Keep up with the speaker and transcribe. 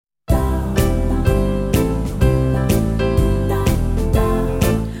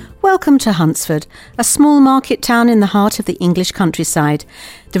Welcome to Huntsford, a small market town in the heart of the English countryside.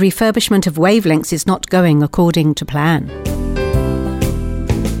 The refurbishment of Wavelengths is not going according to plan.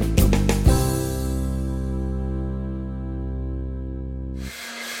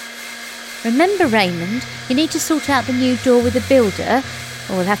 Remember, Raymond, you need to sort out the new door with the builder,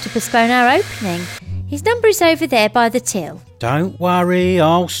 or we'll have to postpone our opening. His number is over there by the till. Don't worry,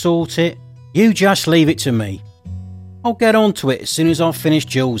 I'll sort it. You just leave it to me. I'll get on to it as soon as I've finished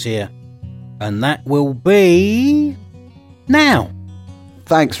Jules here. And that will be... now.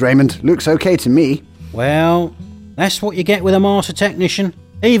 Thanks, Raymond. Looks okay to me. Well, that's what you get with a master technician,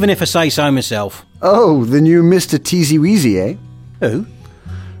 even if I say so myself. Oh, the new Mr. Teasy Weezy, eh? Who?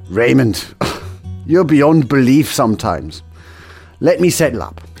 Raymond, you're beyond belief sometimes. Let me settle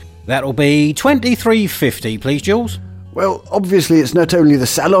up. That'll be $23.50, please, Jules. Well, obviously it's not only the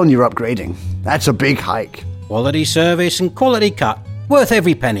salon you're upgrading. That's a big hike. Quality service and quality cut. Worth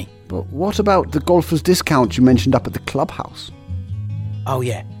every penny. But what about the golfer's discount you mentioned up at the clubhouse? Oh,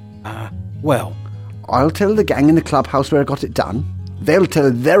 yeah. Well... I'll tell the gang in the clubhouse where I got it done. They'll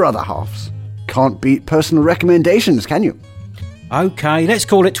tell their other halves. Can't beat personal recommendations, can you? OK, let's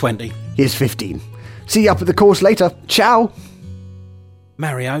call it 20. Here's 15. See you up at the course later. Ciao.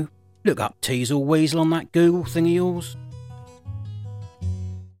 Mario, look up Teasel Weasel on that Google thing of yours.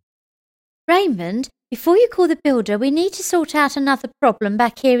 Raymond, before you call the builder, we need to sort out another problem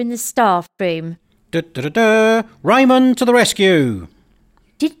back here in the staff room. Raymond to the rescue.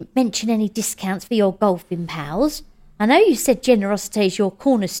 Didn't mention any discounts for your golfing pals. I know you said generosity is your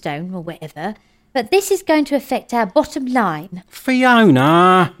cornerstone or whatever, but this is going to affect our bottom line.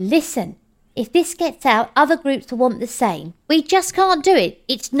 Fiona! Listen, if this gets out, other groups will want the same. We just can't do it.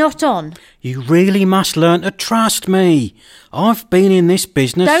 It's not on. You really must learn to trust me. I've been in this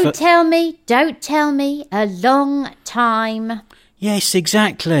business Don't tell me. A long time. Yes,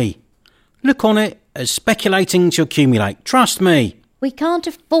 exactly. Look on it as speculating to accumulate. Trust me. We can't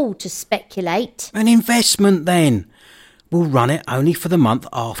afford to speculate. An investment, then. We'll run it only for the month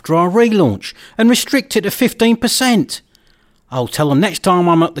after our relaunch and restrict it to 15%. I'll tell them next time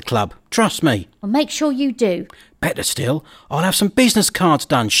I'm at the club. Trust me. Well, make sure you do. Better still, I'll have some business cards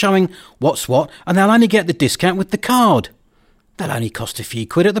done showing what's what, and they'll only get the discount with the card. They'll only cost a few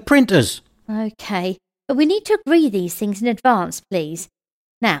quid at the printers. OK, but we need to agree these things in advance, please.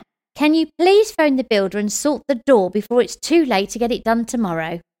 Now, can you please phone the builder and sort the door before it's too late to get it done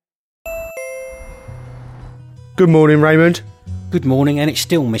tomorrow? Good morning, Raymond. Good morning, and it's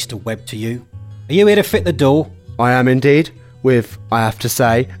still Mr. Webb to you. Are you here to fit the door? I am indeed, with, I have to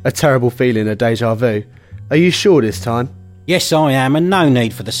say, a terrible feeling of déjà vu. Are you sure this time? Yes, I am, and no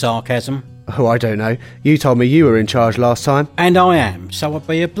need for the sarcasm. Oh, I don't know. You told me you were in charge last time. And I am, so I'd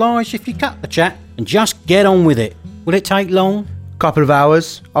be obliged if you cut the chat and just get on with it. Will it take long? Couple of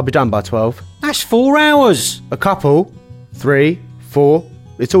hours. I'll be done by 12. That's 4 hours. A couple. 3, 4.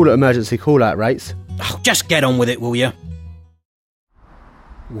 It's all at emergency call-out rates. Oh, just get on with it, will you?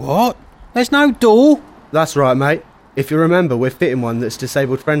 What? There's no door? That's right, mate. If you remember, we're fitting one that's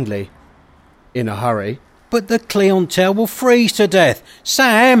disabled friendly. In a hurry. But the clientele will freeze to death.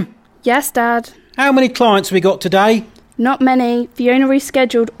 Sam? Yes, Dad. How many clients have we got today? Not many. Fiona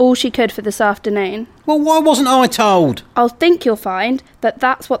rescheduled all she could for this afternoon. Well, why wasn't I told? I'll think you'll find that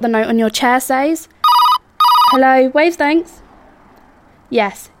that's what the note on your chair says. Hello, Wavelengths?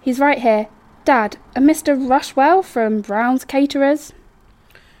 Yes, he's right here. Dad, a Mr. Rushwell from Brown's Caterers.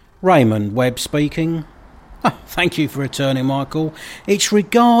 Raymond Webb speaking. Oh, thank you for returning my call. It's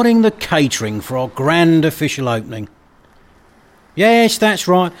regarding the catering for our grand official opening. Yes, that's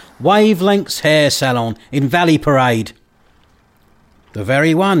right. Wavelengths Hair Salon in Valley Parade. The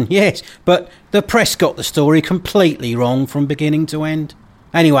very one, yes, but the press got the story completely wrong from beginning to end.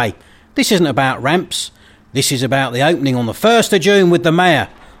 Anyway, this isn't about ramps. This is about the opening on the 1st of June with the mayor.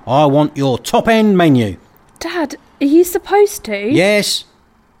 I want your top-end menu. Dad, are you supposed to? Yes.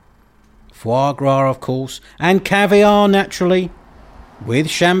 Foie gras, of course, and caviar, naturally. With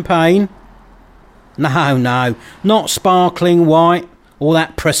champagne. No, not sparkling white or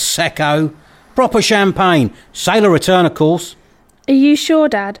that Prosecco. Proper champagne. Sailor return, of course. Are you sure,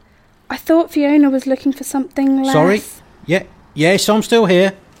 Dad? I thought Fiona was looking for something less... Sorry? Yes, I'm still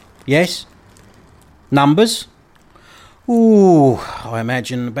here. Yes. Numbers? Ooh, I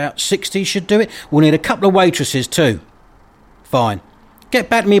imagine about 60 should do it. We'll need a couple of waitresses too. Fine. Get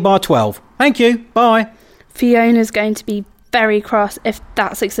back to me by 12. Thank you. Bye. Fiona's going to be very cross if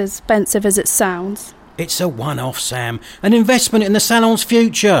that's as expensive as it sounds. It's a one-off, Sam. An investment in the salon's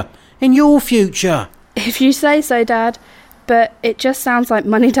future. In your future. If you say so, Dad. But it just sounds like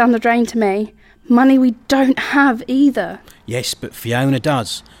money down the drain to me. Money we don't have either. Yes, but Fiona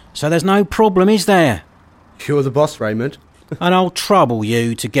does. So there's no problem, is there? You're the boss, Raymond. And I'll trouble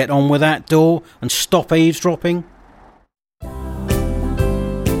you to get on with that door and stop eavesdropping.